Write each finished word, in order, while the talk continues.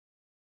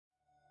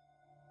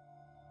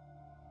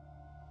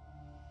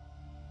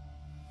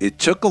It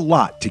took a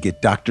lot to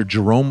get Dr.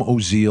 Jerome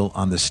Oziel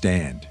on the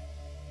stand.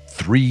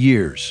 3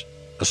 years,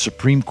 a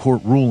Supreme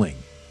Court ruling,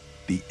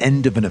 the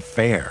end of an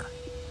affair.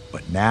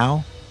 But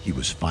now he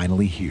was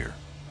finally here.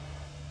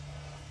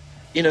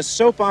 In a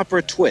soap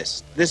opera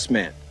twist, this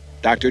man,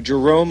 Dr.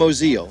 Jerome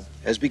Oziel,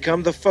 has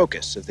become the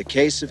focus of the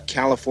case of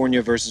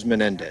California versus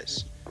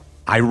Menendez.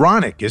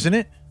 Ironic, isn't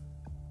it?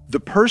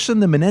 The person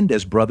the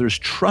Menendez brothers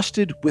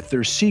trusted with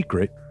their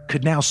secret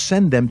could now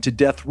send them to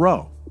death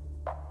row.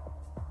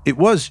 It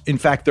was, in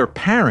fact, their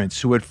parents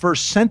who had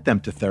first sent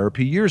them to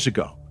therapy years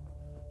ago.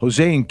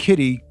 Jose and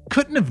Kitty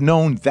couldn't have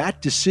known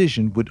that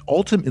decision would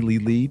ultimately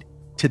lead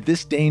to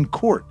this day in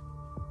court.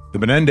 The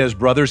Menendez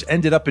brothers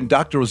ended up in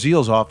Dr.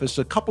 Oziel's office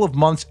a couple of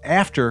months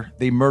after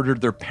they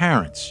murdered their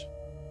parents.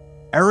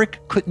 Eric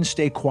couldn't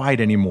stay quiet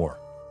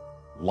anymore.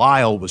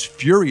 Lyle was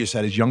furious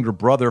at his younger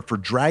brother for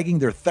dragging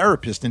their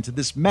therapist into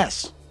this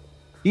mess.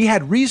 He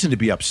had reason to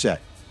be upset.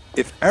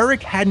 If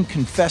Eric hadn't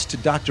confessed to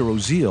Dr.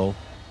 Oziel,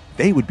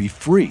 they would be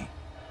free.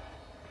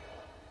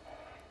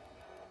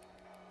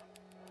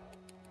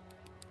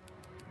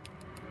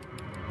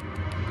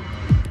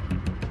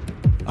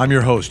 I'm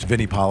your host,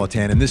 Vinny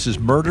Politan, and this is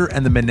Murder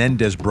and the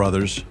Menendez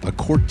Brothers, a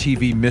Court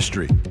TV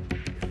mystery.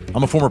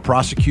 I'm a former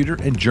prosecutor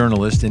and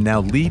journalist and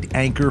now lead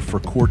anchor for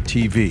Court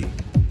TV.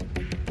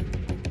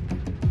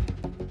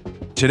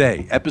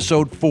 Today,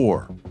 Episode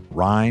 4,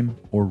 Rhyme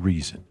or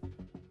Reason.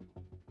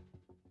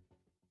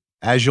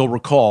 As you'll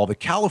recall, the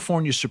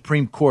California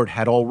Supreme Court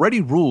had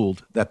already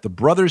ruled that the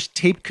brothers'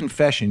 taped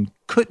confession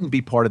couldn't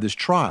be part of this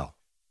trial.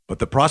 But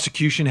the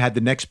prosecution had the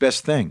next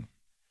best thing: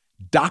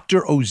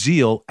 Dr.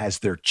 Oziel as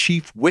their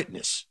chief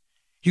witness.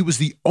 He was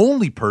the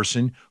only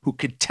person who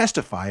could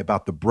testify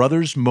about the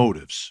brothers'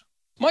 motives.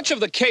 Much of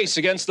the case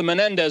against the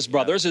Menendez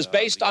brothers is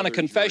based on a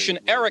confession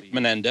Eric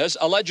Menendez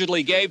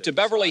allegedly gave to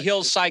Beverly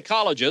Hills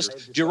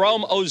psychologist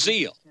Jerome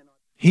Oziel.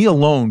 He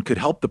alone could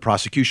help the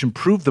prosecution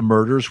prove the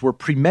murders were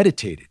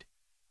premeditated.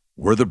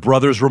 Were the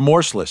brothers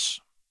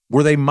remorseless?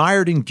 Were they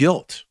mired in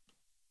guilt?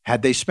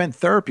 Had they spent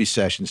therapy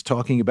sessions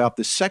talking about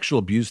the sexual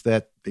abuse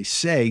that they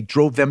say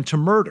drove them to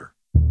murder?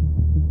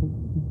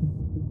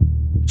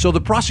 So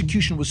the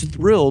prosecution was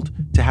thrilled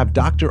to have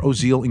Dr.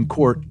 Oziel in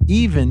court,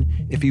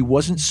 even if he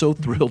wasn't so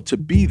thrilled to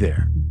be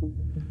there.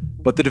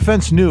 But the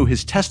defense knew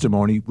his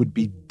testimony would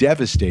be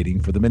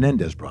devastating for the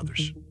Menendez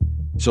brothers.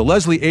 So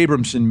Leslie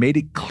Abramson made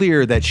it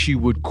clear that she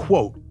would,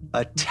 quote,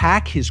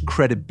 attack his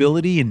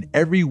credibility in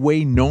every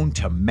way known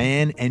to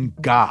man and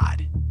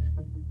God.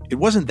 It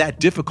wasn't that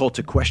difficult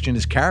to question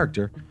his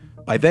character.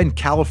 By then,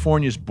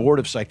 California's Board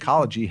of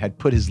Psychology had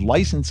put his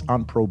license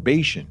on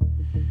probation.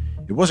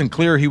 It wasn't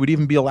clear he would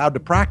even be allowed to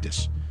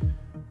practice.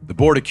 The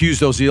board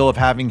accused Oziel of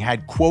having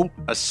had, quote,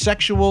 a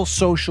sexual,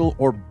 social,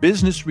 or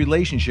business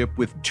relationship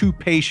with 2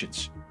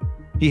 patients.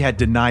 He had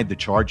denied the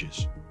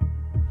charges.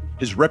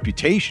 His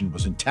reputation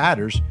was in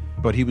tatters,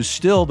 but he was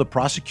still the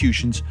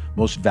prosecution's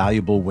most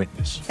valuable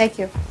witness. Thank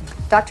you.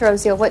 Dr.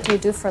 Oziel, what do you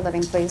do for a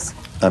living, please?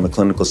 I'm a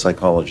clinical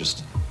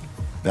psychologist.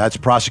 That's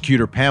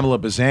prosecutor Pamela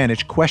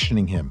Bazanich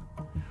questioning him.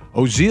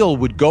 Oziel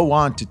would go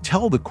on to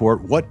tell the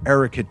court what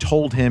Eric had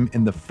told him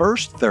in the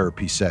first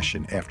therapy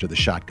session after the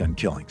shotgun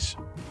killings.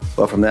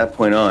 Well, from that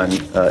point on,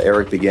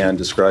 Eric began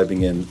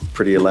describing in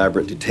pretty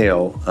elaborate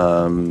detail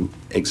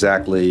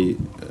exactly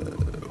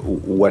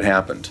what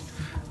happened.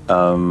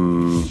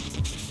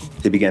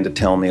 He began to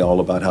tell me all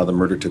about how the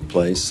murder took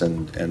place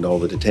and all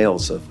the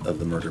details of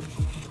the murder.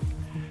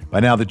 By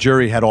now, the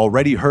jury had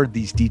already heard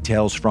these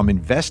details from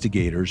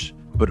investigators,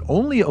 but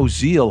only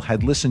Oziel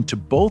had listened to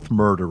both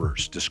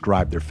murderers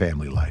describe their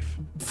family life.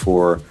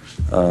 For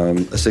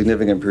a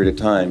significant period of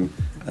time,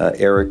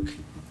 Eric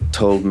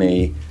told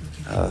me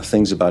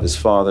things about his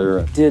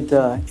father. Did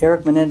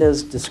Eric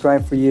Menendez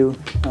describe for you,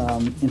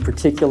 in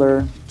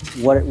particular,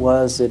 what it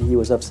was that he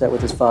was upset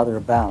with his father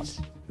about?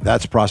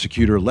 That's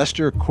prosecutor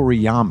Lester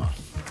Kuriyama.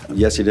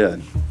 Yes, he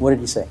did. What did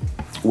he say?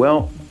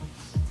 Well,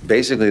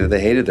 basically that they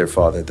hated their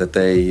father, that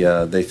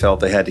they felt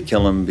they had to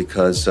kill him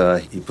because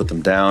he put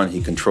them down,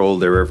 he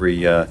controlled their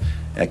every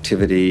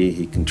activity,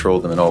 he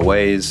controlled them in all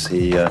ways,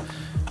 he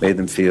made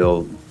them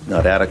feel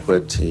not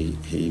adequate,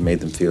 he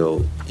made them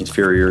feel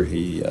inferior,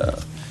 he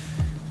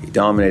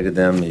dominated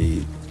them,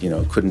 he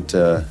couldn't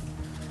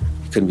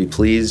be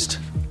pleased.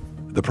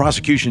 The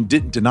prosecution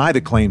didn't deny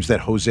the claims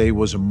that Jose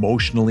was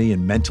emotionally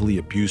and mentally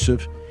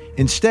abusive.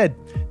 Instead,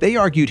 they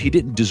argued he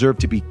didn't deserve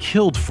to be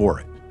killed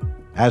for it.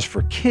 As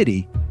for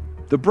Kitty,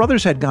 the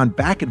brothers had gone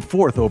back and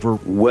forth over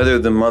whether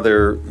the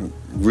mother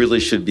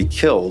really should be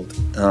killed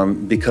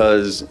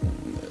because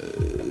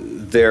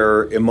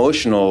their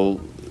emotional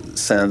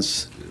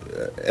sense,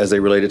 as they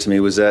related to me,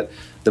 was that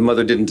the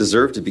mother didn't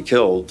deserve to be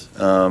killed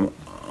on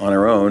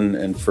her own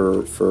and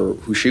for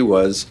who she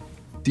was.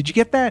 Did you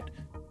get that?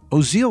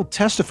 Oziel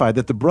testified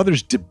that the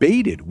brothers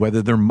debated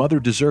whether their mother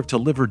deserved to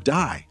live or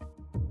die.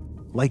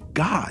 Like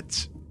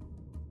gods.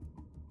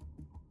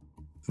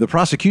 The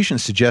prosecution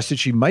suggested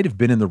she might have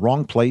been in the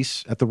wrong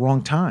place at the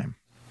wrong time.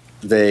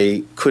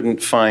 They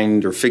couldn't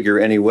find or figure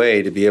any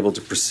way to be able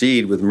to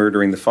proceed with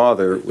murdering the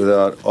father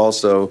without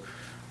also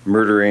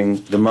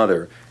murdering the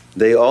mother.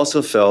 They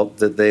also felt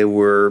that they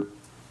were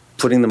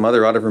putting the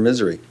mother out of her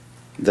misery,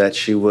 that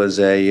she was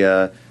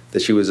a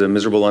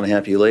miserable,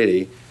 unhappy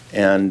lady,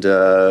 and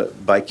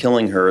by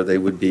killing her, they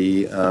would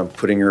be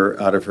putting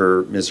her out of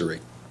her misery.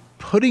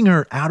 Putting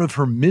her out of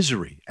her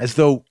misery, as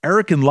though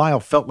Eric and Lyle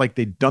felt like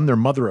they'd done their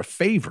mother a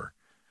favor.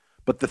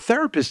 But the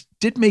therapist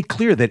did make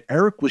clear that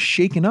Eric was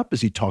shaken up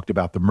as he talked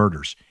about the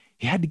murders.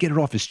 He had to get it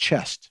off his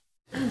chest.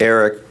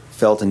 Eric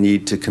felt a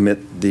need to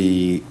commit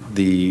the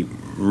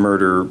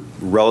murder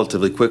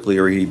relatively quickly,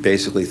 or he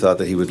basically thought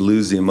that he would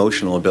lose the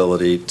emotional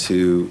ability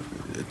to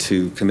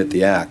commit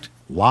the act.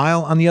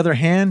 Lyle, on the other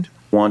hand,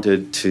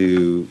 wanted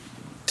to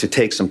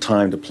take some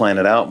time to plan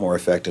it out more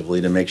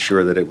effectively, to make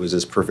sure that it was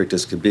as perfect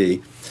as could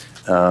be.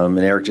 And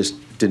Eric just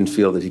didn't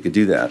feel that he could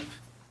do that.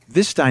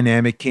 This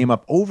dynamic came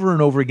up over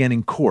and over again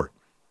in court.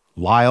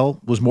 Lyle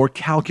was more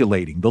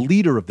calculating, the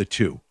leader of the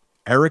two.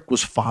 Eric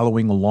was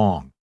following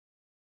along.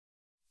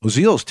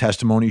 Oziel's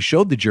testimony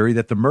showed the jury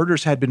that the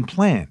murders had been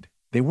planned.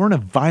 They weren't a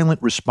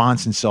violent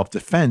response in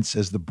self-defense,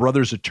 as the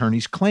brothers'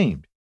 attorneys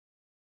claimed.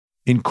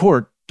 In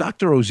court,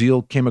 Dr.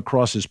 Oziel came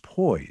across as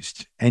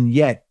poised, and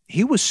yet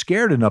he was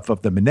scared enough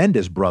of the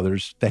Menendez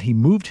brothers that he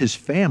moved his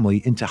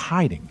family into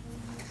hiding.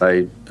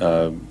 I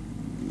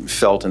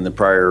felt in the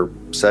prior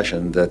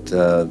session that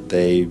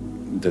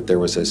there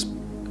was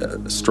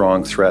a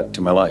strong threat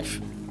to my life.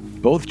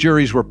 Both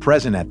juries were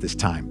present at this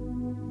time.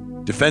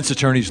 Defense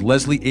attorneys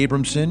Leslie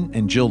Abramson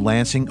and Jill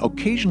Lansing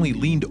occasionally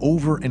leaned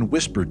over and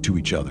whispered to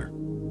each other.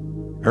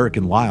 Eric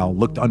and Lyle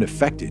looked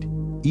unaffected,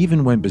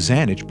 even when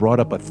Bazanich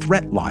brought up a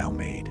threat Lyle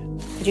made.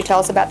 Could you tell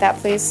us about that,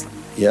 please?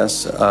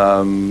 Yes.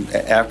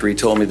 After he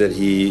told me that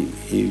he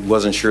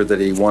wasn't sure that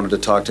he wanted to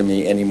talk to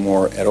me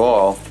anymore at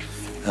all,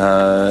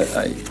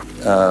 I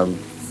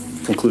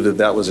concluded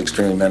that was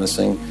extremely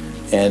menacing,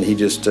 and he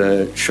just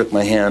shook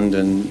my hand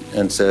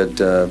and said,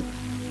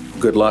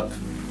 "Good luck,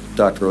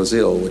 Dr.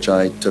 Oziel," which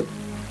I took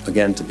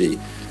again to be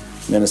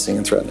menacing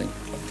and threatening.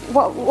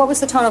 What was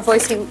the tone of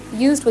voice he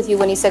used with you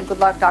when he said, "Good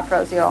luck, Dr.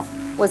 Oziel"?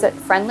 Was it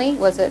friendly?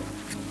 Was it?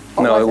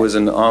 No, it was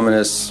an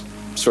ominous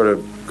sort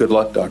of "Good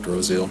luck, Dr.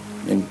 Oziel,"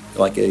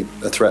 like a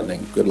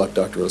threatening "Good luck,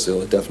 Dr.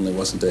 Oziel." It definitely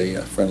wasn't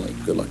a friendly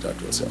 "Good luck,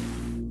 Dr. Oziel."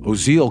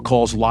 Oziel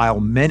calls Lyle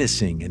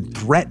menacing and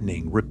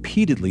threatening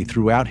repeatedly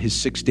throughout his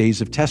 6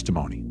 days of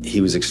testimony. He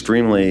was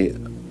extremely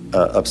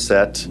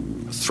upset,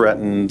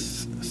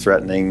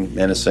 threatening,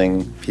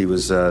 menacing. He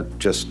was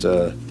just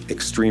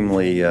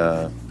extremely,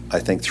 I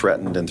think,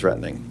 threatened and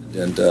threatening.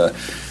 And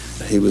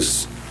he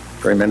was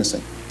very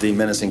menacing. The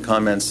menacing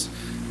comments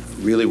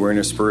really were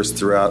interspersed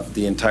throughout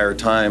the entire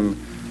time.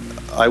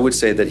 I would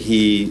say that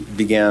he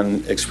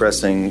began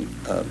expressing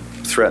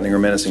threatening or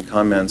menacing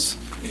comments.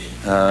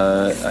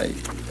 I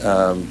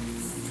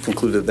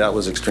concluded that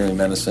was extremely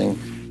menacing.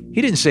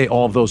 He didn't say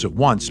all of those at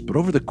once, but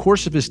over the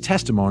course of his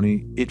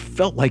testimony, it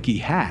felt like he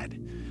had.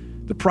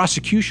 The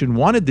prosecution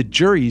wanted the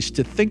juries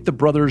to think the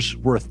brothers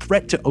were a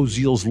threat to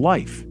Oziel's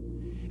life.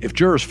 If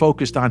jurors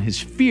focused on his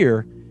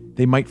fear,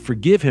 they might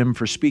forgive him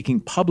for speaking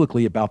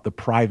publicly about the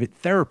private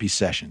therapy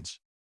sessions.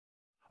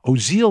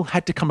 Oziel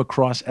had to come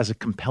across as a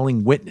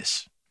compelling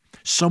witness,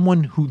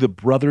 someone who the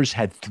brothers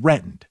had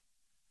threatened.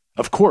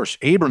 Of course,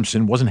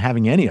 Abramson wasn't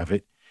having any of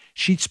it.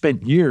 She'd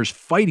spent years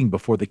fighting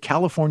before the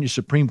California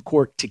Supreme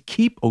Court to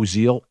keep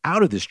Oziel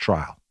out of this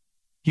trial.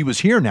 He was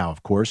here now,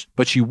 of course,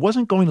 but she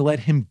wasn't going to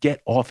let him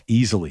get off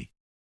easily.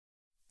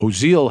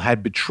 Oziel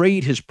had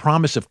betrayed his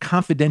promise of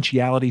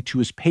confidentiality to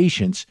his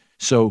patients,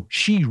 so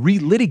she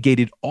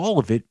relitigated all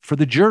of it for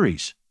the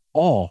juries,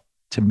 all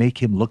to make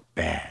him look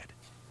bad.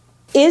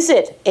 Is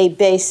it a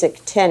basic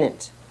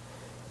tenet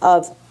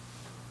of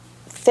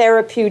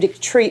therapeutic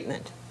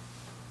treatment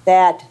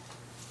that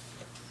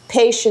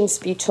patients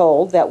be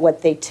told that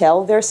what they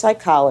tell their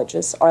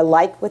psychologists are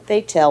like what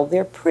they tell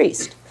their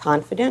priest,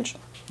 confidential?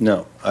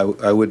 No,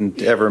 I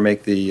wouldn't ever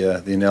make the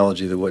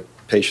analogy that what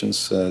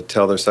patients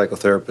tell their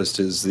psychotherapist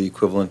is the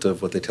equivalent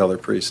of what they tell their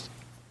priest.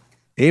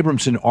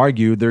 Abramson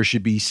argued there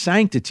should be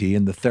sanctity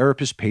in the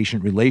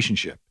therapist-patient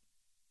relationship.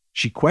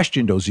 She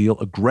questioned Oziel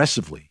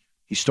aggressively.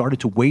 He started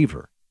to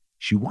waver.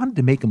 She wanted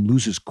to make him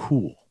lose his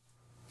cool.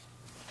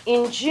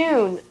 In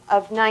June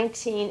of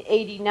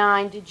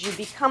 1989, did you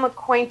become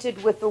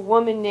acquainted with a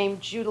woman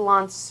named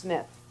Judalon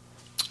Smith?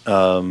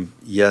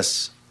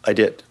 Yes, I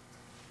did.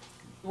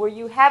 Were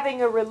you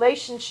having a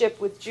relationship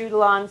with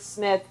Judalon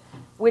Smith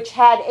which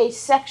had a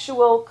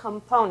sexual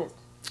component?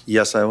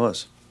 Yes, I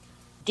was.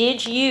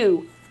 Did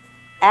you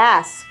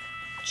ask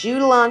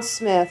Judalon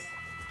Smith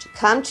to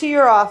come to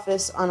your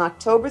office on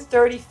October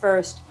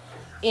 31st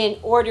in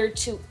order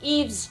to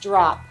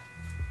eavesdrop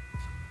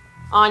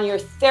on your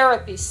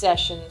therapy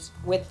sessions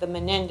with the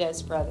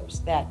Menendez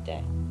brothers that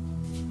day?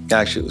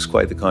 Actually, it was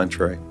quite the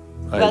contrary.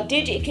 Well,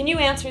 can you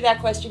answer that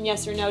question,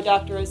 yes or no,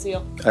 Dr.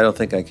 Oziel? I don't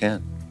think I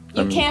can.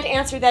 You can't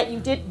answer that.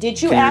 You did.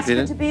 Did you ask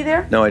her to be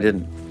there? No, I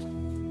didn't.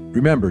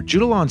 Remember,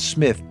 Judalon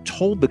Smith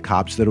told the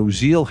cops that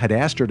Oziel had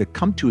asked her to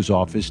come to his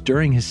office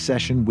during his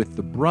session with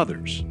the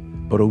brothers,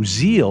 but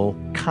Oziel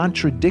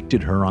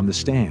contradicted her on the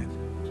stand.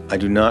 I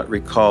do not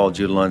recall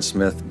Judalon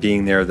Smith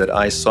being there that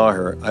I saw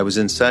her. I was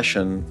in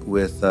session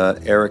with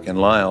Eric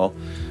and Lyle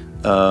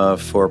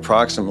for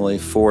approximately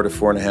 4 to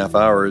 4.5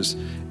 hours,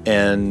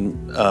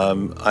 and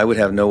I would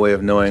have no way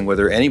of knowing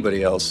whether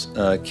anybody else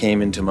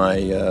came into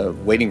my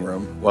waiting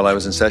room while I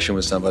was in session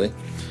with somebody.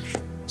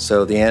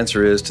 So the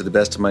answer is, to the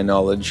best of my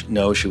knowledge,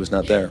 no, she was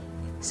not there.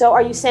 So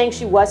are you saying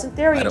she wasn't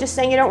there, or are you just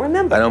saying you don't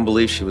remember? I don't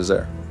believe she was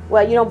there.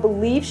 Well, you don't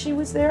believe she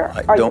was there?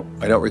 I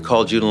don't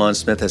recall Judalon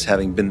Smith as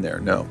having been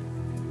there, no.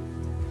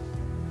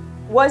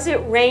 Was it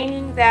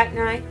raining that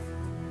night?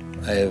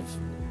 I have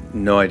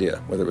no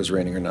idea whether it was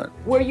raining or not.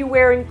 Were you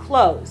wearing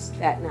clothes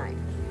that night?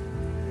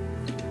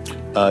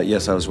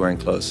 Yes, I was wearing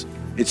clothes.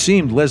 It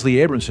seemed Leslie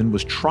Abramson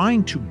was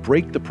trying to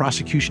break the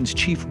prosecution's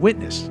chief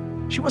witness.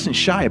 She wasn't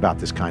shy about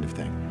this kind of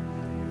thing.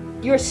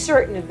 You're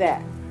certain of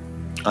that?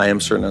 I am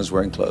certain I was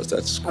wearing clothes.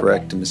 That's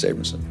correct, Ms.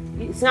 Abramson.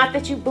 It's not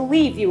that you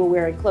believe you were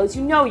wearing clothes.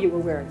 You know you were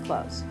wearing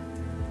clothes.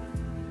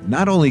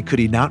 Not only could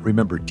he not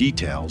remember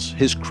details,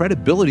 his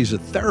credibility as a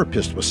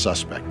therapist was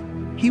suspect.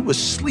 He was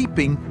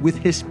sleeping with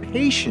his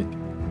patient,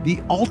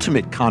 the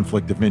ultimate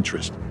conflict of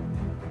interest.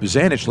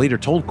 Buzanich later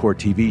told Court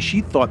TV she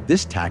thought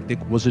this tactic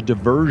was a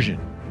diversion.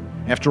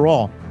 After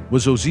all,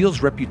 was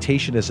Oziel's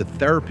reputation as a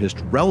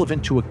therapist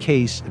relevant to a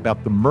case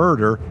about the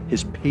murder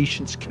his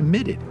patients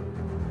committed?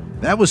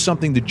 That was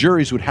something the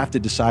juries would have to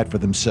decide for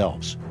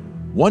themselves.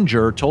 One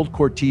juror told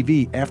Court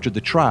TV after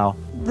the trial,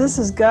 "This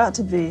has got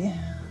to be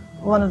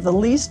one of the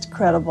least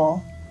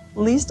credible,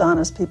 least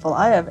honest people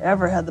I have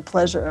ever had the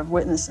pleasure of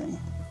witnessing."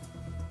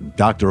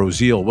 Dr.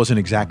 Oziel wasn't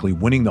exactly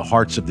winning the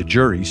hearts of the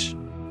juries,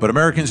 but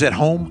Americans at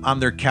home on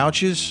their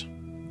couches,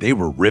 they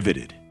were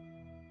riveted.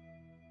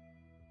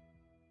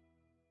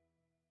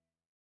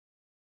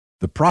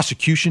 The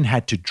prosecution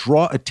had to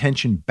draw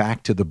attention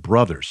back to the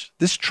brothers.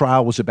 This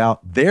trial was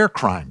about their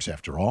crimes,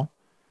 after all.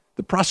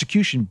 The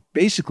prosecution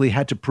basically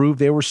had to prove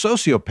they were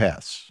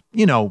sociopaths,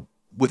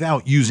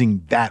 without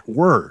using that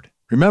word.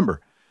 Remember,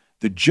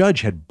 the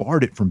judge had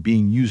barred it from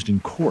being used in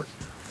court.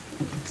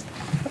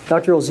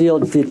 Dr. Oziel,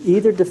 did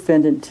either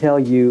defendant tell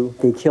you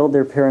they killed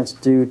their parents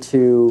due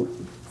to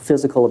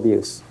physical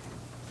abuse?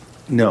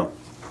 No.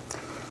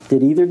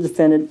 Did either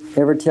defendant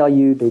ever tell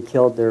you they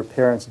killed their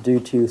parents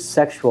due to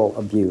sexual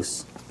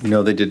abuse?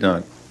 No, they did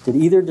not. Did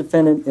either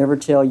defendant ever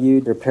tell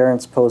you their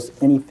parents posed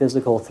any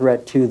physical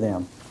threat to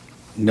them?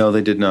 No,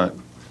 they did not.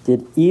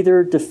 Did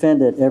either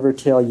defendant ever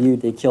tell you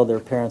they killed their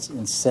parents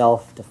in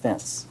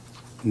self-defense?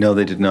 No,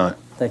 they did not.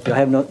 Thank you. I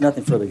have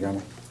nothing further, Your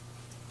Honor.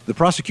 The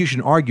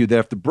prosecution argued that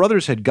if the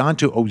brothers had gone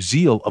to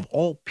Oziel, of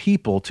all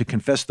people, to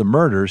confess the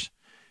murders,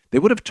 they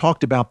would have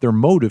talked about their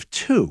motive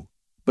too.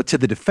 But to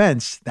the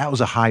defense, that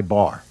was a high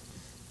bar.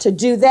 To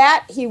do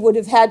that, he would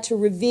have had to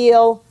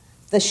reveal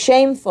the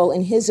shameful,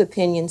 in his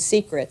opinion,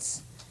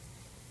 secrets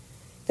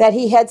that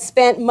he had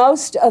spent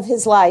most of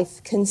his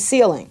life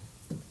concealing.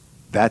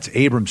 That's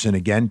Abramson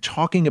again,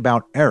 talking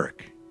about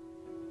Eric.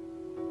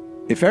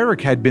 If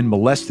Eric had been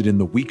molested in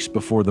the weeks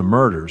before the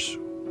murders,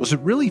 was it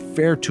really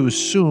fair to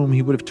assume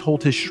he would have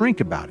told his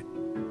shrink about it?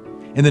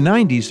 In the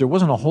 90s, there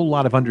wasn't a whole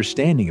lot of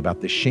understanding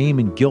about the shame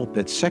and guilt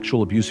that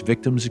sexual abuse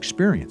victims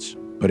experience.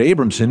 But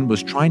Abramson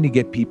was trying to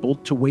get people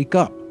to wake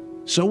up.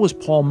 So was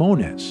Paul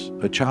Menendez,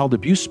 a child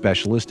abuse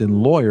specialist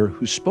and lawyer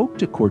who spoke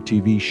to Court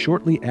TV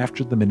shortly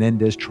after the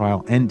Menendez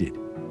trial ended.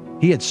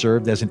 He had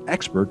served as an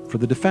expert for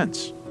the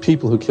defense.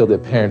 People who kill their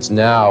parents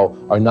now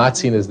are not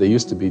seen as they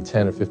used to be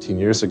 10 or 15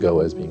 years ago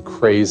as being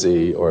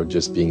crazy or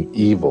just being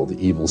evil, the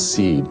evil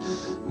seed.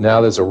 Now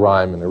there's a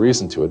rhyme and a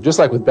reason to it, just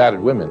like with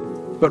battered women.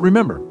 But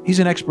remember, he's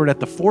an expert at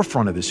the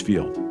forefront of this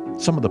field.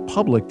 Some of the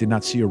public did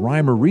not see a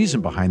rhyme or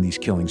reason behind these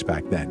killings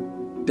back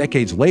then.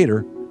 Decades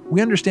later,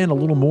 we understand a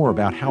little more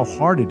about how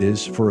hard it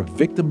is for a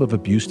victim of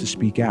abuse to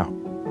speak out.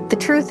 The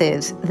truth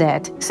is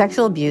that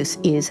sexual abuse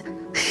is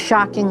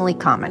shockingly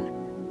common.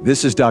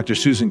 This is Dr.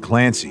 Susan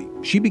Clancy.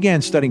 She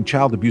began studying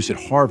child abuse at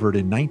Harvard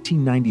in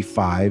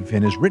 1995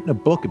 and has written a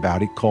book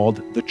about it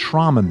called The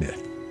Trauma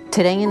Myth.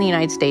 Today in the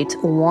United States,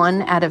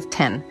 1 out of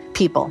 10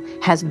 people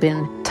has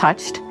been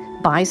touched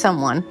by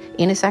someone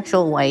in a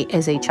sexual way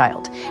as a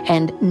child.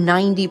 And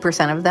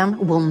 90% of them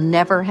will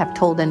never have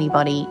told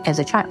anybody as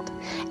a child.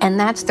 And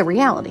that's the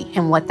reality.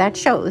 And what that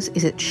shows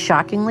is it's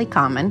shockingly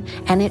common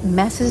and it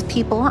messes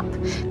people up.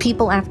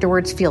 People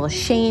afterwards feel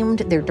ashamed,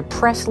 they're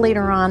depressed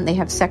later on, they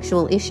have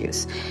sexual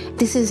issues.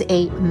 This is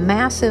a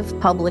massive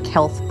public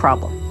health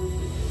problem.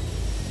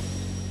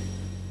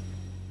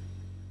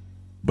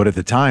 But at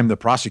the time, the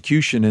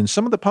prosecution and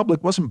some of the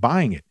public wasn't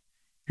buying it.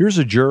 Here's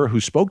a juror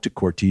who spoke to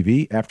Court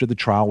TV after the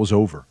trial was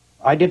over.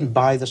 I didn't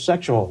buy the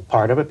sexual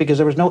part of it because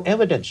there was no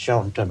evidence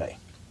shown to me.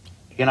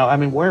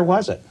 Where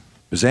was it?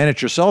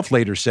 Buzanich herself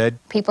later said,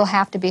 People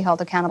have to be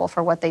held accountable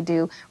for what they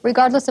do,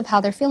 regardless of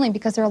how they're feeling,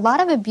 because there are a lot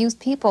of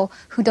abused people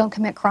who don't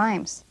commit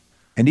crimes.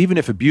 And even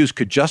if abuse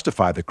could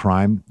justify the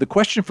crime, the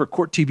question for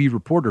Court TV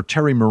reporter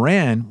Terry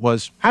Moran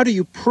was, how do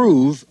you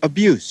prove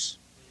abuse?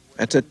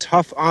 That's a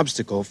tough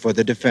obstacle for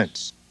the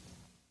defense.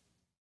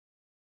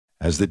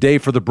 As the day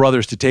for the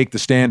brothers to take the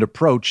stand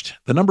approached,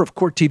 the number of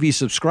Court TV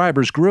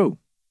subscribers grew.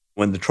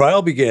 When the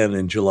trial began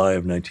in July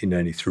of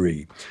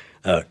 1993,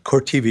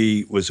 Court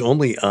TV was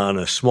only on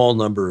a small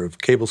number of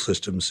cable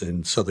systems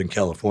in Southern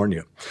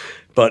California.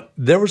 But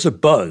there was a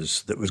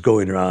buzz that was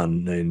going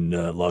on in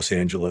Los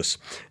Angeles,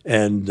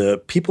 and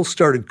people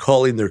started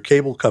calling their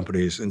cable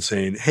companies and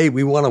saying, hey,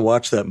 we want to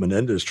watch that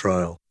Menendez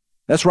trial.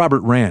 That's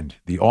Robert Rand,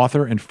 the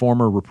author and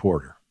former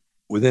reporter.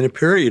 Within a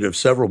period of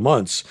several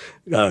months,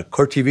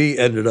 Court TV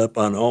ended up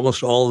on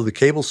almost all of the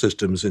cable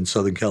systems in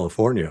Southern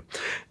California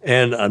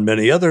and on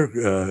many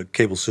other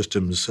cable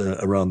systems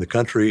around the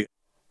country.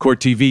 Court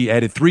TV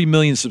added 3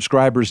 million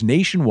subscribers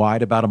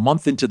nationwide about a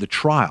month into the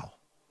trial.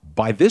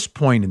 By this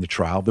point in the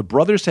trial, the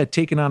brothers had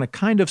taken on a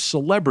kind of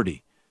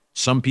celebrity.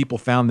 Some people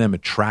found them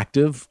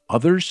attractive,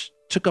 others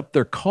took up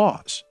their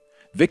cause.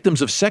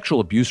 Victims of sexual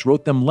abuse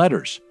wrote them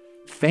letters.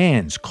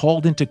 Fans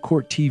called into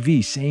Court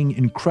TV saying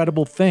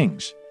incredible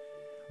things.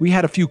 We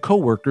had a few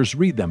coworkers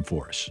read them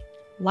for us.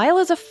 Lyle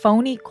is a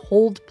phony,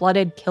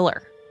 cold-blooded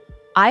killer.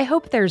 I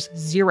hope there's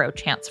zero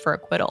chance for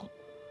acquittal.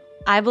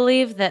 I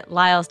believe that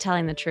Lyle's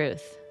telling the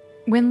truth.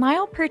 When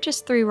Lyle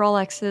purchased 3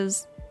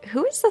 Rolexes,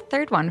 who is the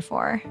third one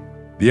for?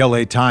 The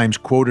LA Times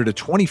quoted a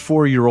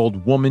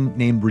 24-year-old woman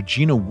named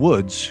Regina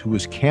Woods who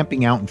was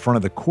camping out in front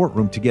of the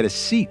courtroom to get a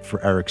seat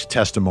for Eric's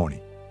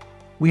testimony.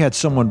 We had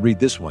someone read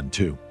this one,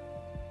 too.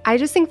 I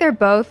just think they're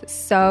both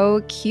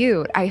so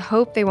cute. I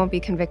hope they won't be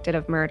convicted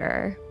of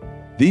murder.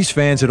 These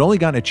fans had only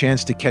gotten a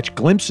chance to catch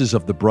glimpses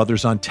of the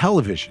brothers on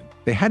television.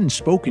 They hadn't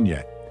spoken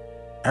yet.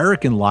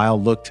 Eric and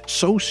Lyle looked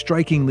so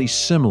strikingly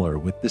similar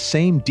with the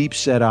same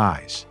deep-set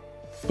eyes.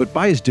 But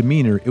by his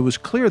demeanor, it was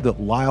clear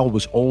that Lyle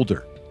was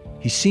older.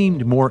 He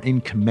seemed more in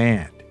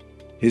command.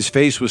 His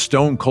face was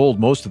stone cold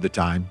most of the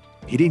time.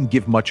 He didn't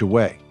give much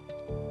away.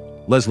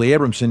 Leslie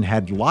Abramson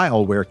had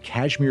Lyle wear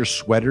cashmere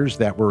sweaters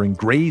that were in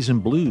grays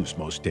and blues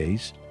most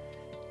days.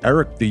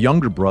 Eric, the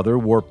younger brother,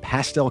 wore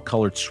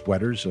pastel-colored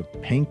sweaters of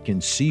pink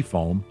and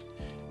seafoam.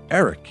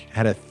 Eric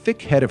had a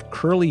thick head of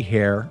curly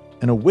hair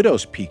and a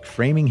widow's peak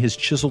framing his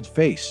chiseled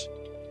face.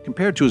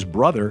 Compared to his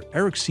brother,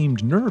 Eric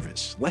seemed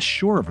nervous, less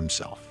sure of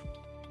himself.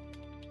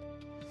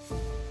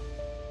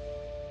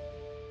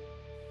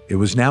 It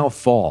was now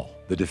fall.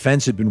 The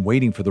defense had been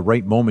waiting for the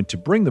right moment to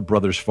bring the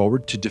brothers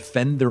forward to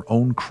defend their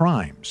own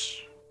crimes.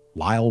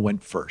 Lyle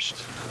went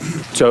first.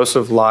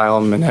 Joseph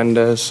Lyle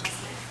Menendez.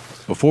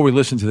 Before we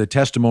listen to the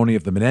testimony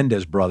of the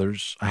Menendez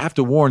brothers, I have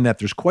to warn that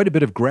there's quite a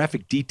bit of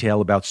graphic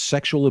detail about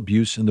sexual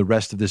abuse in the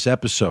rest of this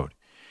episode.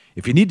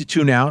 If you need to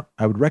tune out,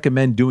 I would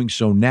recommend doing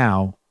so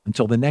now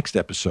until the next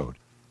episode.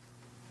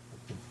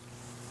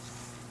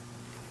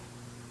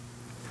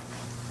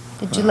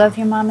 Did you love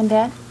your mom and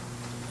dad?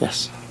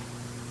 Yes.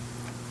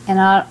 And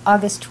on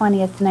August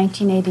 20th,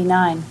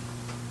 1989,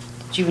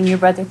 did you and your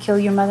brother kill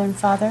your mother and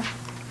father?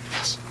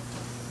 Yes.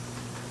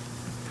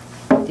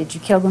 Did you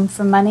kill them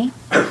for money?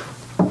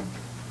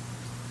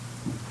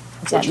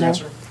 Is that no?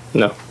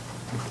 No.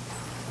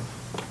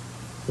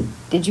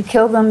 Did you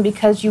kill them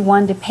because you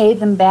wanted to pay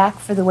them back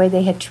for the way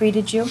they had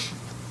treated you?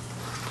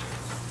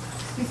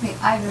 Excuse me,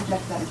 I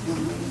reject that as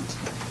being reading.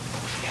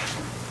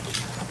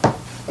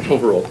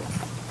 Overall.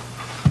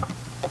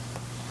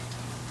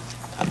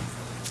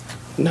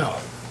 No.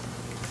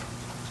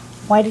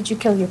 Why did you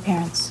kill your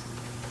parents?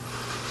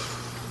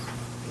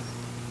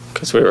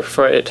 Because we were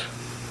afraid.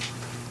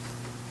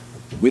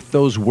 With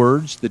those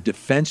words, the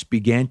defense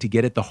began to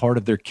get at the heart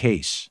of their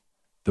case.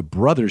 The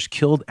brothers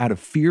killed out of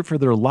fear for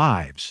their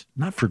lives,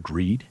 not for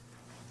greed.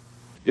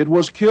 It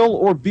was kill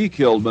or be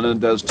killed,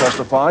 Menendez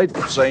testified,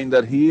 saying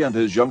that he and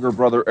his younger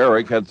brother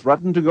Eric had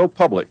threatened to go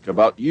public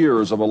about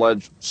years of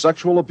alleged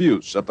sexual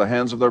abuse at the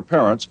hands of their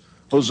parents,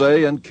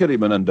 Jose and Kitty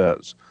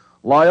Menendez.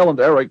 Lyle and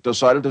Eric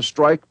decided to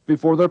strike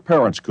before their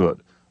parents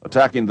could,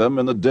 attacking them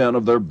in the den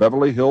of their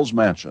Beverly Hills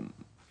mansion.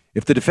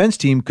 If the defense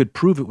team could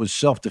prove it was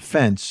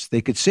self-defense,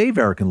 they could save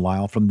Eric and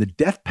Lyle from the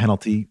death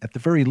penalty at the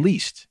very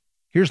least.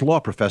 Here's law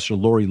professor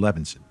Lori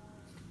Levinson.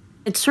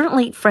 It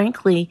certainly,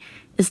 frankly,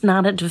 is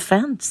not a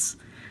defense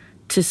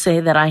to say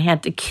that I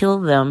had to kill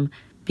them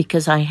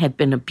because I had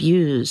been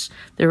abused.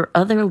 There are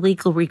other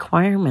legal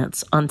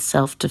requirements on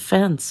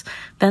self-defense.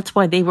 That's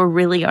why they were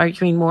really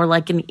arguing more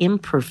like an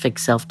imperfect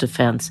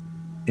self-defense.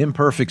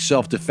 Imperfect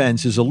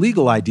self-defense is a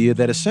legal idea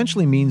that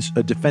essentially means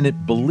a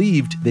defendant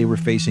believed they were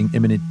facing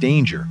imminent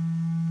danger.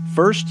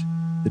 First,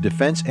 the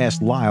defense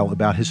asked Lyle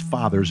about his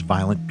father's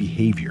violent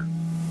behavior.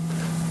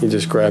 He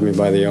just grabbed me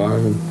by the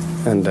arm,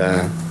 and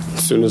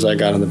as soon as I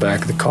got in the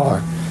back of the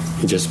car,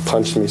 he just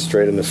punched me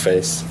straight in the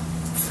face.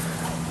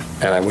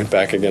 And I went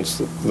back against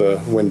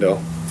the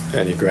window,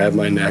 and he grabbed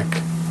my neck.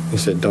 He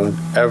said, "Don't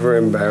ever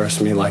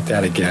embarrass me like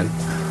that again,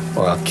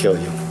 or I'll kill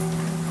you."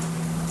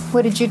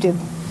 What did you do?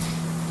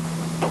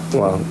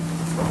 Well,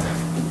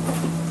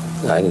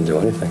 I didn't do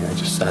anything. I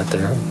just sat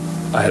there.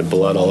 I had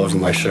blood all over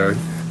my shirt.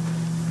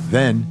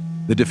 Then,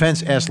 the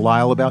defense asked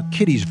Lyle about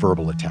Kitty's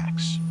verbal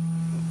attacks.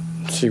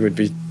 She would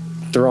be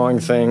throwing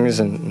things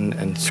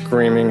and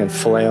screaming and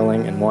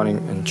flailing and wanting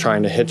and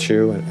trying to hit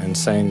you and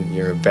saying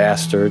you're a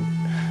bastard.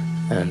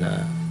 And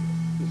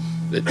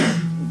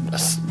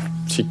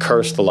she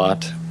cursed a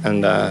lot.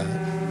 And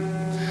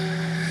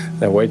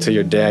that wait till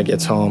your dad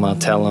gets home, I'll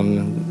tell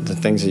him the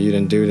things that you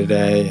didn't do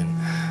today,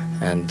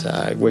 and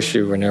I wish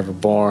you were never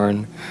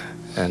born,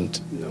 and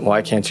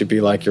why can't you be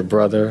like your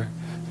brother,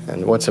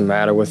 and what's the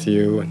matter with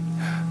you?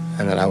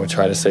 And then I would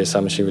try to say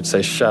something. She would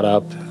say, shut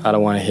up, I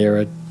don't want to hear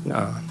it.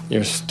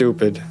 You're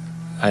stupid,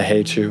 I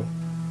hate you.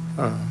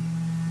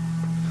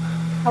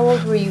 How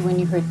old were you when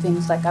you heard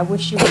things like, I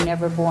wish you were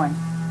never born?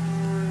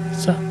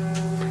 So,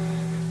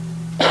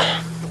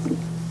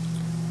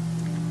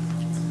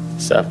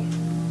 7.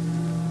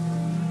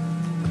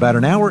 About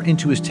an hour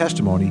into his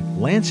testimony,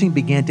 Lansing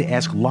began to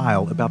ask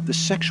Lyle about the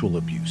sexual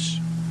abuse.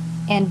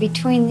 And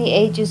between the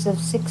ages of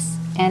 6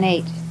 and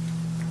 8,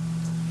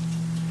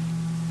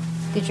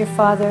 did your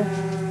father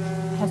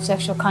have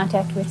sexual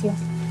contact with you?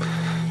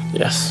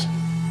 Yes.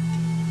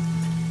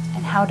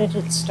 And how did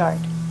it start?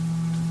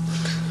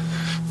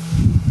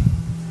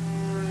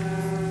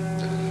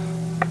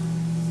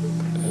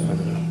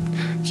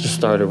 It just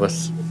started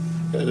with,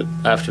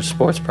 after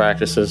sports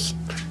practices,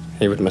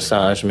 he would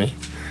massage me,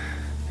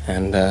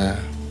 and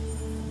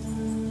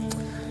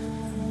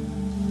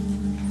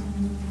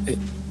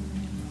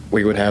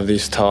we would have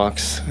these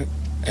talks,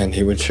 and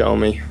he would show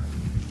me,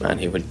 and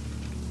he would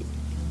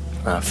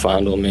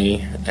fondle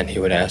me, and he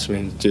would ask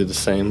me to do the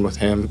same with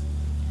him.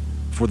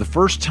 For the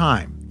first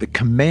time, the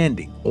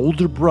commanding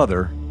older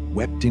brother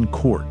wept in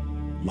court.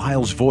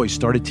 Lyle's voice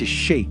started to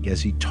shake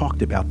as he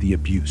talked about the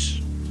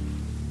abuse.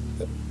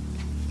 It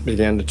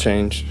began to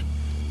change.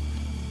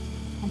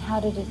 And how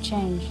did it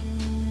change?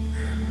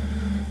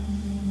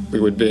 We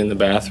would be in the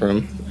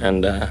bathroom,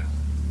 and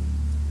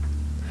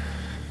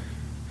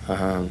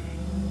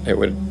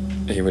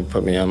he would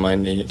put me on my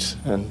knees,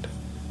 and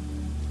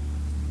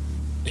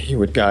he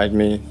would guide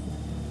me,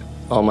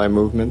 all my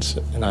movements,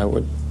 and I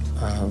would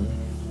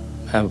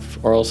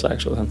have oral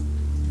sex with him.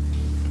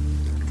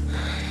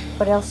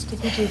 What else did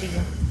he do to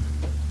you?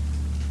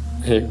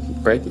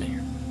 He'd rape me.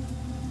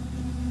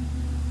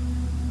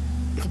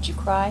 Did you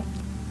cry?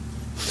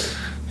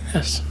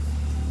 Yes.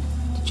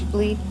 Did you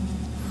bleed?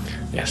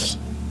 Yes.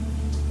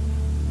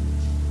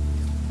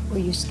 Were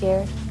you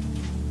scared?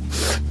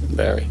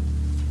 Very.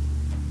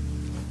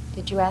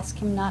 Did you ask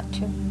him not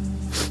to?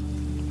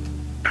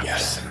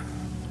 Yes.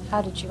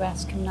 How did you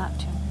ask him not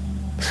to?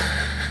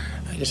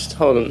 I just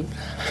told him,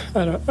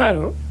 I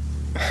don't.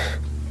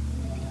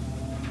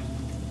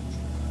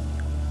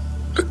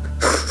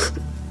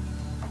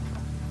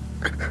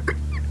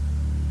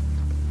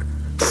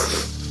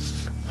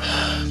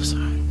 I'm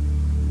sorry.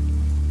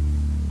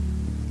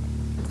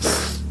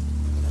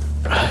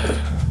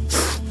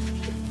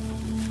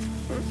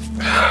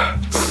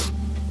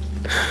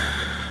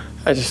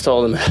 I just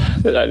told him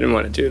that I didn't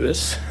want to do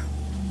this,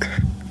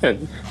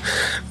 and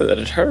that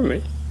it hurt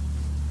me.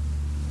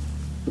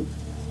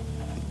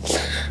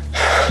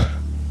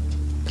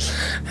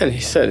 And he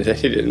said that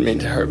he didn't mean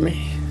to hurt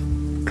me,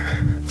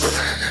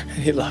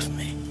 and he loved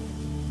me.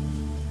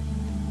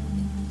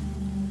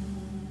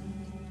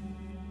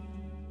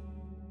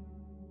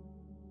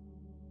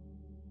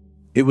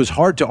 It was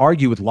hard to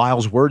argue with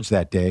Lyle's words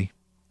that day.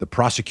 The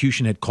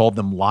prosecution had called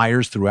them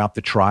liars throughout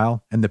the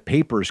trial, and the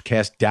papers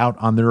cast doubt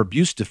on their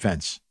abuse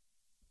defense.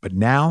 But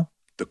now,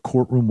 the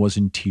courtroom was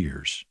in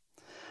tears.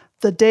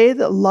 The day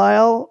that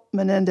Lyle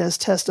Menendez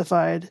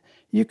testified,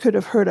 you could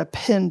have heard a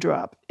pin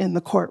drop in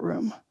the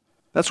courtroom.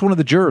 That's one of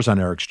the jurors on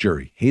Eric's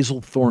jury,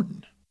 Hazel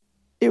Thornton.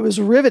 It was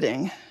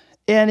riveting,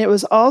 and it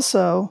was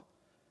also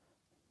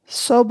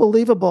so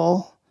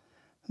believable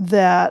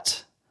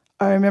that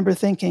I remember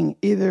thinking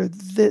either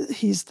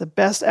he's the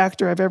best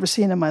actor I've ever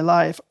seen in my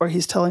life or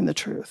he's telling the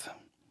truth.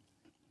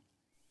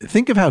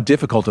 Think of how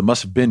difficult it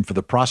must have been for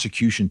the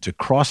prosecution to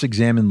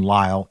cross-examine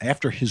Lyle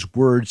after his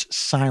words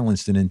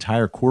silenced an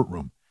entire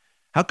courtroom.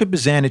 How could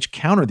Bozanich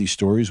counter these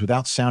stories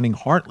without sounding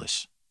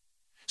heartless?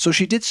 So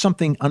she did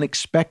something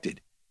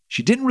unexpected.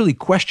 She didn't really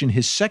question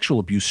his sexual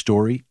abuse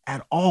story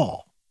at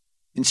all.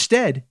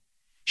 Instead,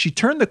 she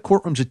turned the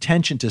courtroom's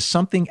attention to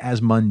something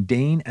as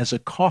mundane as a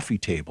coffee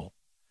table.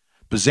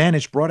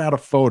 Bozanich brought out a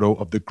photo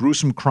of the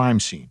gruesome crime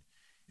scene.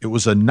 It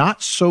was a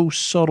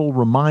not-so-subtle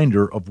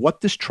reminder of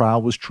what this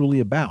trial was truly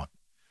about.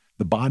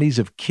 The bodies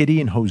of Kitty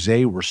and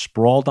Jose were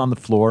sprawled on the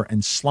floor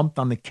and slumped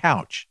on the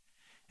couch,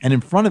 and in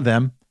front of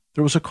them,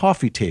 there was a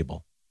coffee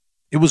table.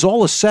 It was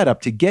all a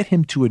setup to get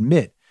him to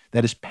admit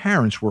that his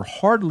parents were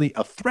hardly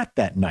a threat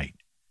that night.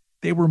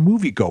 They were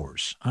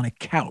moviegoers on a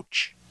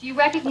couch. Do you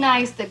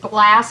recognize the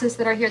glasses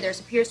that are here? There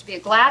appears to be a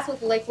glass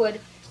with liquid.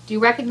 Do you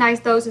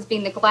recognize those as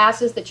being the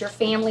glasses that your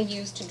family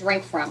used to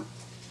drink from?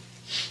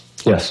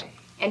 Yes.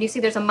 And you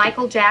see there's a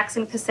Michael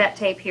Jackson cassette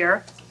tape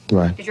here.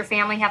 Right. Did your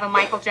family have a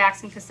Michael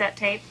Jackson cassette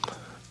tape?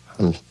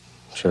 I'm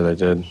sure they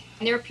did.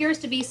 And there appears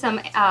to be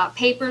some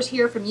papers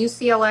here from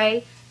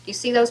UCLA. Do you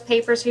see those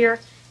papers here?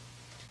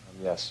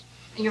 Yes.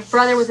 And your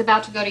brother was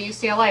about to go to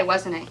UCLA,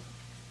 wasn't he?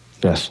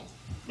 Yes.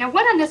 Now,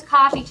 what on this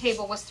coffee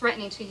table was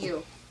threatening to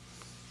you?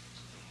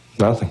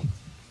 Nothing.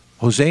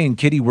 Jose and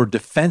Kitty were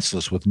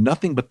defenseless with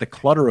nothing but the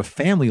clutter of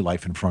family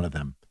life in front of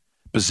them.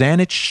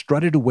 Bozanich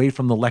strutted away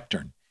from the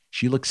lectern.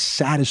 she looked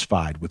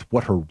satisfied with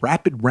what her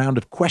rapid round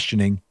of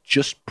questioning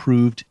just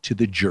proved to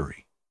the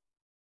jury.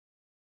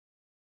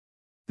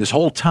 This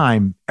whole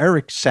time,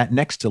 Eric sat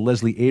next to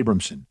Leslie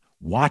Abramson,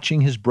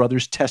 watching his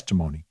brother's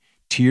testimony.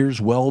 Tears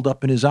welled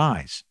up in his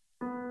eyes.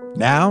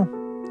 Now,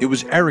 it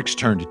was Eric's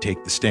turn to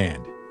take the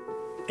stand.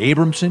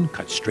 Abramson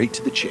cut straight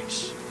to the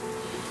chase.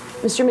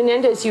 Mr.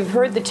 Menendez, you've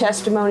heard the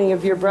testimony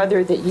of your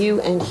brother that you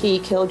and he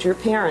killed your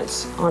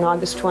parents on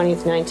August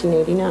 20th,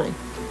 1989.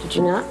 Did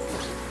you not?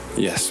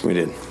 Yes, we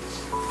did.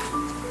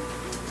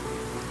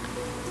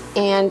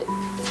 And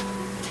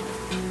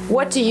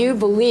what do you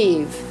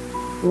believe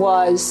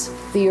was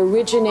the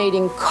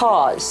originating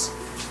cause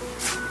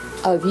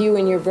of you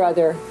and your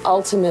brother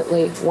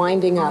ultimately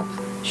winding up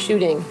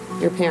shooting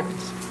your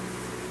parents?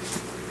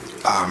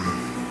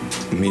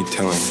 Me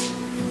telling.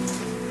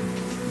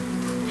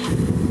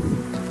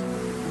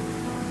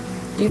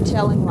 You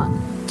telling what?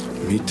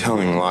 Me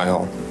telling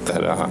Lyle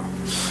that,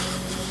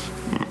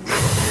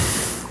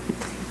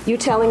 You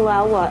telling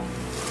Lyle what?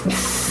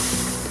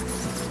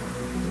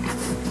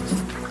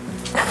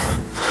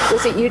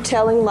 Was it you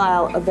telling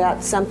Lyle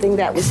about something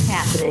that was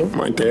happening?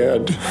 My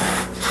dad.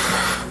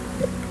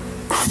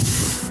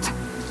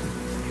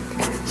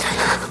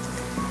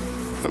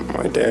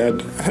 My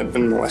dad had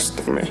been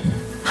molesting me.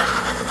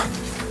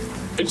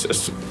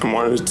 I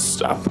wanted it to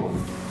stop.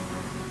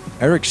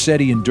 Eric said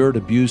he endured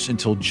abuse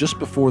until just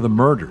before the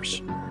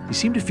murders. He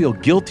seemed to feel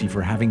guilty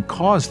for having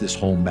caused this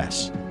whole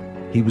mess.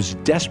 He was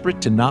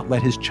desperate to not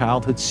let his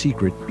childhood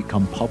secret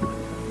become public.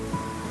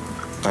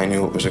 I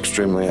knew it was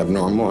extremely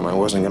abnormal, and I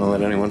wasn't going to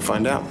let anyone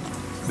find out.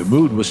 The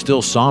mood was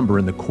still somber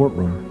in the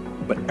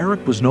courtroom, but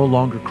Eric was no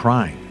longer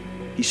crying.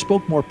 He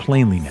spoke more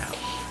plainly now.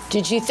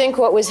 Did you think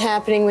what was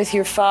happening with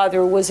your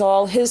father was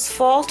all his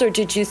fault, or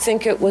did you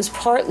think it was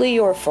partly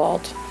your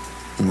fault?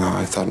 No,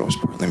 I thought it was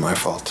partly my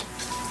fault.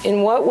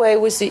 In what way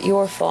was it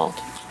your fault?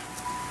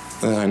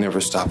 That I never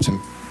stopped him,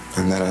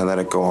 and that I let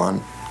it go on.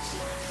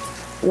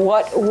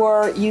 What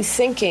were you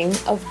thinking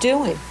of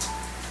doing?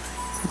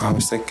 I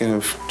was thinking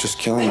of just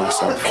killing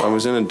myself. I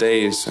was in a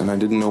daze, and I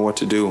didn't know what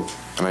to do.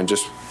 And I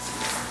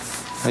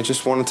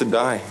just wanted to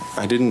die.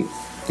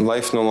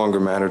 Life no longer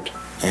mattered.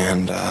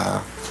 And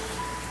I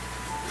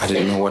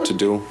didn't know what to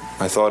do.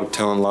 I thought of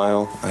telling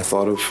Lyle. I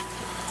thought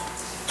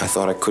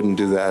I couldn't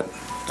do that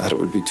it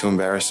would be too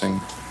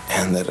embarrassing,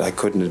 and that I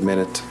couldn't admit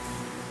it.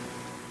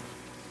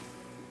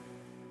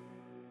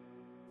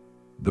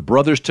 The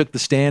brothers took the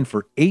stand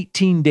for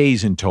 18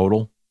 days in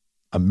total.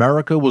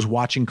 America was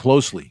watching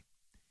closely.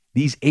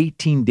 These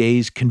 18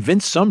 days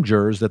convinced some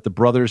jurors that the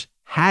brothers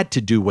had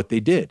to do what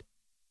they did,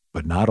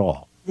 but not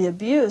all. The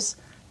abuse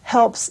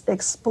helps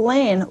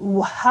explain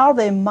how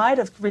they might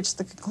have reached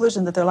the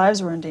conclusion that their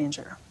lives were in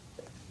danger.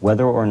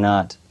 Whether or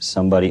not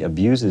somebody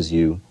abuses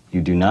you,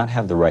 you do not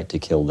have the right to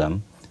kill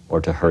them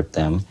or to hurt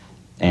them,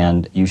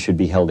 and you should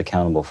be held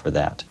accountable for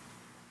that.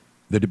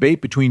 The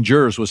debate between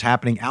jurors was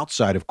happening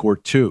outside of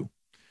court, too.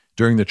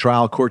 During the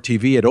trial, Court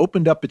TV had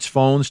opened up its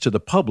phones to the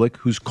public,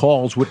 whose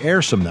calls would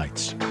air some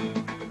nights.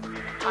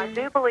 I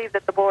do believe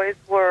that the boys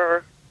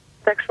were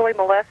sexually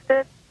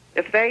molested.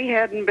 If they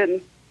hadn't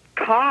been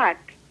caught,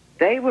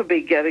 they would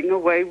be getting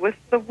away with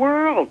the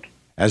world.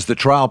 As the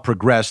trial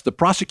progressed, the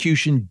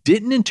prosecution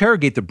didn't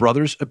interrogate the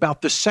brothers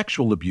about the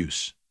sexual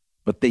abuse,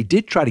 but they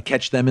did try to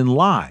catch them in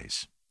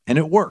lies, and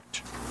it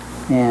worked.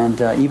 And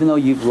even though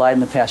you've lied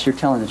in the past, you're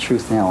telling the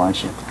truth now,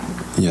 aren't you?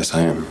 Yes,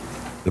 I am.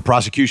 The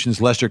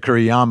prosecution's Lester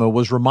Kuriyama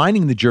was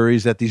reminding the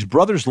juries that these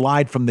brothers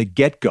lied from the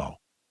get-go.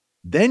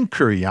 Then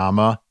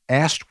Kuriyama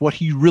asked what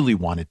he really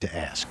wanted to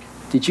ask.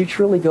 Did you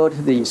truly go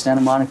to the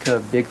Santa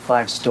Monica Big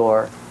Five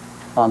store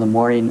on the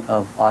morning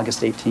of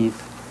August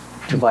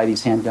 18th to buy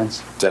these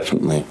handguns?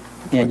 Definitely.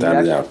 And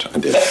without a doubt, I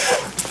did.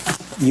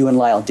 You and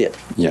Lyle did?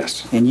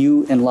 Yes. And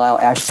you and Lyle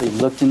actually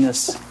looked in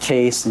this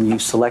case and you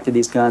selected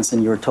these guns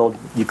and you were told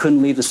you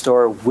couldn't leave the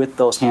store with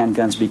those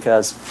handguns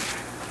because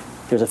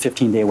there's a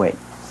 15-day wait?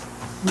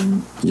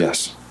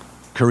 Yes.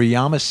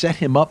 Kuriyama set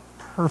him up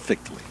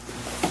perfectly.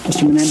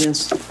 Mr.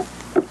 Menendez,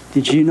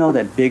 did you know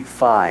that Big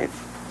Five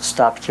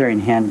stopped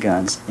carrying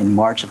handguns in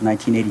March of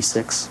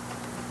 1986?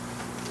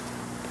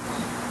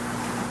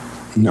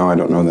 No, I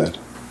don't know that.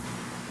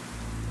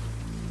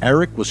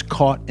 Eric was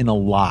caught in a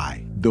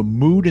lie. The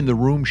mood in the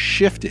room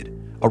shifted.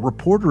 A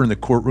reporter in the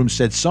courtroom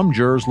said some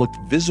jurors looked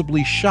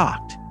visibly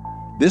shocked.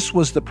 This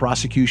was the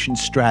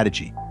prosecution's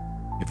strategy.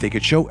 If they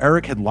could show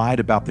Eric had lied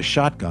about the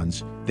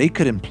shotguns, they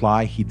could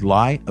imply he'd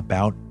lie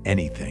about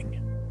anything.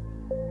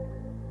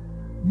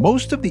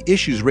 Most of the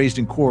issues raised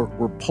in court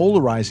were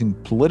polarizing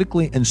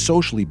politically and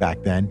socially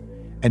back then,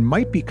 and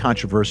might be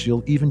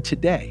controversial even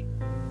today.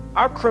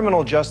 Our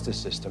criminal justice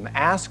system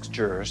asks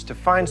jurors to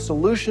find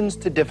solutions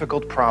to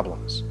difficult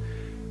problems,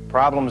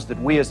 problems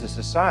that we as a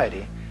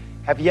society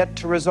have yet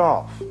to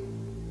resolve.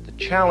 The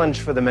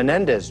challenge for the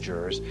Menendez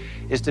jurors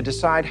is to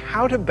decide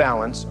how to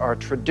balance our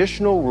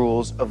traditional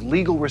rules of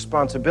legal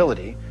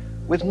responsibility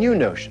with new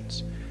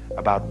notions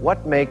about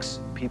what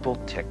makes people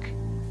tick.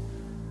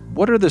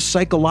 What are the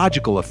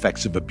psychological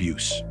effects of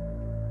abuse?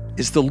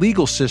 Is the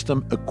legal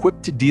system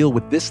equipped to deal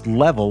with this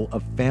level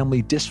of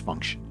family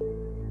dysfunction?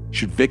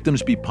 Should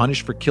victims be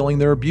punished for killing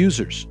their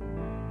abusers?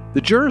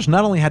 The jurors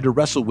not only had to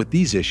wrestle with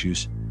these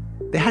issues,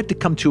 they had to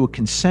come to a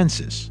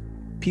consensus.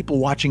 People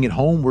watching at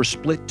home were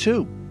split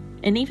too.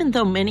 And even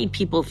though many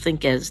people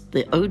think as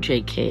the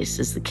OJ case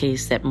is the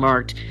case that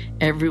marked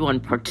everyone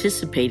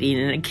participating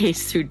in a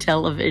case through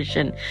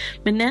television,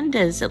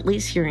 Menendez, at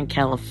least here in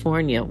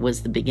California,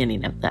 was the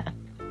beginning of that.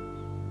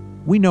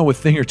 We know a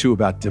thing or two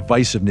about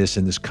divisiveness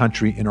in this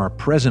country in our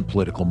present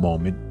political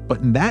moment, but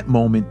in that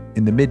moment,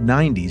 in the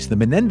mid-90s, the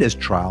Menendez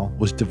trial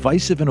was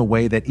divisive in a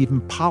way that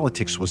even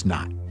politics was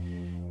not.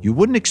 You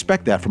wouldn't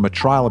expect that from a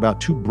trial about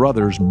two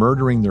brothers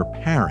murdering their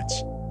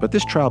parents. But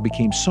this trial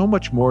became so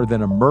much more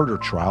than a murder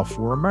trial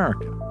for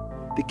America.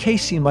 The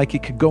case seemed like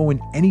it could go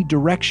in any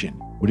direction.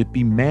 Would it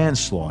be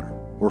manslaughter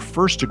or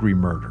first-degree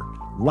murder,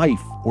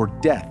 life or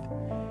death?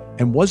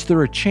 And was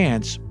there a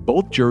chance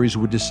both juries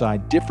would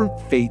decide different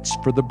fates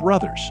for the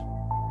brothers?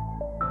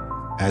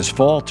 As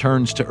fall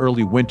turns to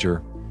early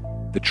winter,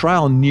 the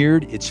trial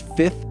neared its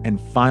fifth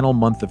and final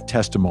month of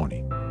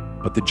testimony.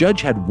 But the judge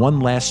had one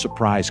last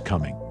surprise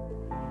coming.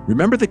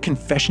 Remember the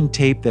confession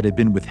tape that had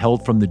been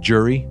withheld from the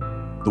jury?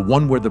 The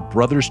one where the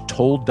brothers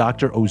told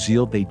Dr.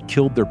 Oziel they'd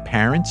killed their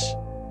parents?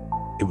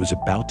 It was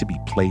about to be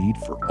played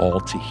for all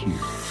to hear.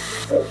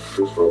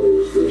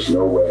 There's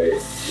no way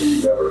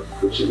we never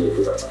could see it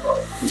without the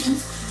father.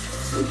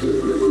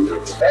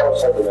 That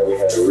was something that we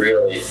had to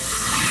really,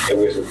 it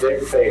was a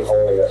big thing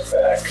holding us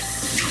back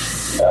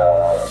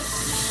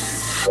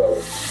from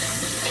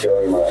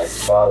killing my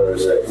father,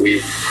 is that we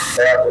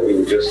thought that we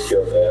would just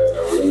kill dad and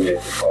eliminate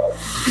the father.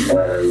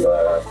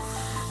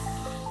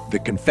 And the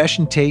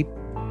confession tape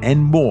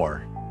and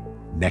more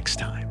next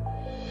time.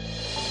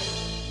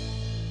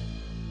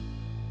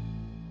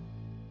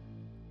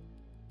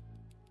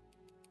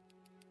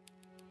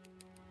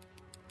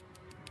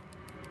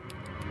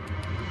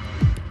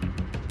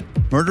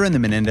 Murder in the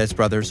Menendez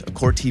Brothers, a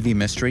Court TV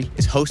mystery,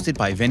 is hosted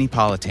by Vinny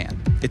Politan.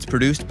 It's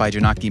produced by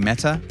Janaki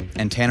Mehta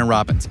and Tanner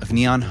Robbins of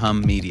Neon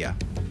Hum Media.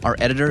 Our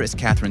editor is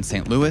Catherine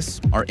St.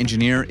 Louis. Our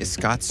engineer is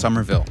Scott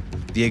Somerville.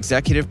 The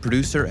executive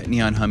producer at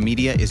Neon Hum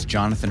Media is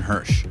Jonathan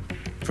Hirsch.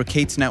 For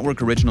Kate's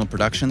Network Original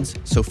Productions,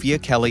 Sophia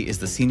Kelly is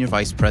the Senior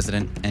Vice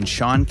President and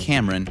Sean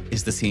Cameron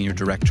is the Senior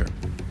Director.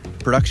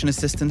 Production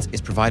assistance is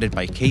provided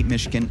by Kate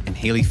Mishkin and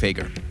Haley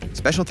Fager.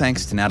 Special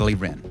thanks to Natalie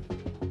Wren.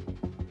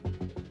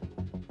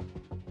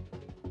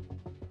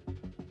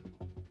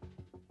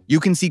 You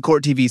can see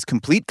Court TV's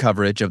complete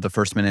coverage of the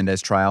first Menendez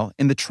trial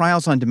in the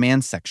Trials on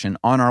Demand section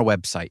on our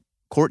website,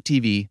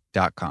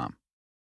 courttv.com.